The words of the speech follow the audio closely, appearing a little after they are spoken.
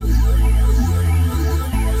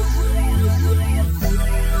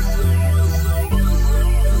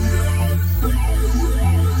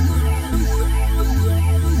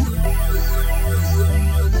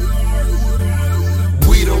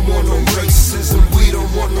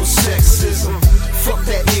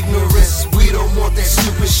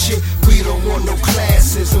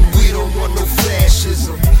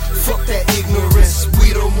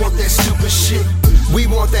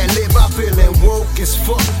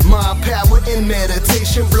high power in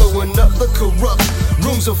meditation, blowing up the corrupt.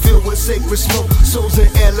 Rooms are filled with sacred smoke, souls in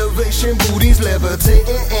elevation, booties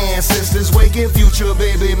levitating, ancestors waking, future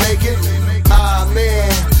baby making.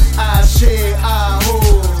 Amen, I share, I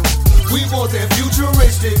hold. We want that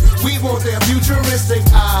futuristic, we want that futuristic.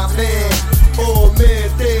 Amen, oh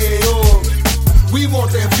man, we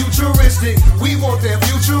want that futuristic, we want that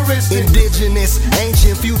futuristic. Indigenous,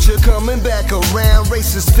 ancient future coming back around.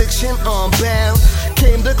 Racist fiction unbound,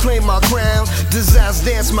 came to claim my crown. Designs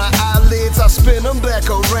dance my eyelids, I spin them back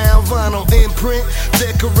around. Vinyl imprint,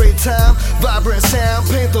 decorate time, vibrant sound.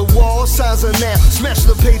 Paint the walls, signs are now. Smash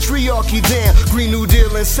the patriarchy down. Green New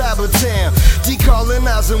Deal in Cybertown.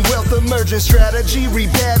 Decolonizing wealth, emerging strategy.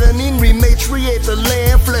 Rebattening, rematriate the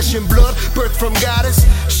land. Flesh and blood, birth from goddess,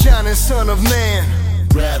 shining son of man.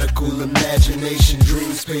 Radical imagination,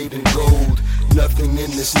 dreams paid in gold. Nothing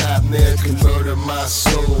in this nightmare can murder my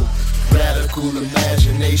soul. Radical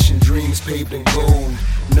imagination, dreams paved in gold.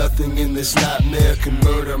 Nothing in this nightmare can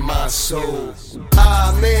murder my soul.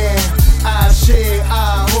 Amen, I share,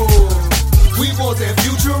 I hold. We want that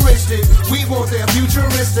futuristic, we want that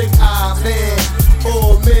futuristic. Amen,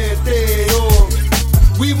 oh man,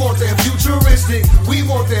 we want that futuristic, we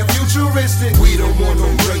want that futuristic. We don't want no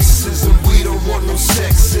racism, we don't want no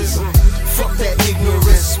sexism. Fuck that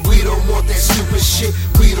ignorance, we don't want that stupid shit.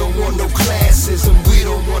 We don't want no classism, we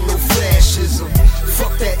don't want no fascism.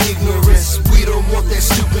 Fuck that ignorance, we don't want that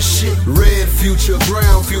stupid shit. Red future,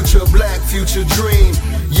 brown future, black future dream.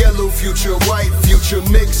 Yellow future, white future,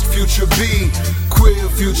 mixed future B. Queer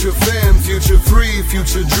future, femme future, free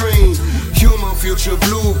future dream. Human future,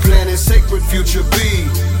 blue planet, sacred future B.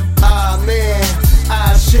 Amen,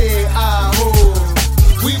 I share, I hold.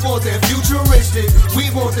 We want that futuristic,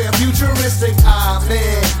 we want that futuristic.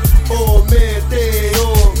 Amen, oh man,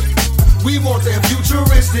 we want that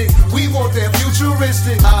futuristic, we want that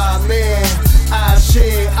futuristic. Amen, I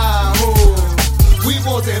share, I hold. We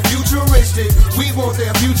want that futuristic, we want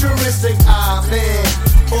that futuristic. Amen,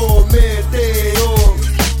 oh man,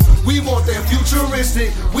 we want that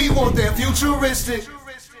futuristic, we want that futuristic.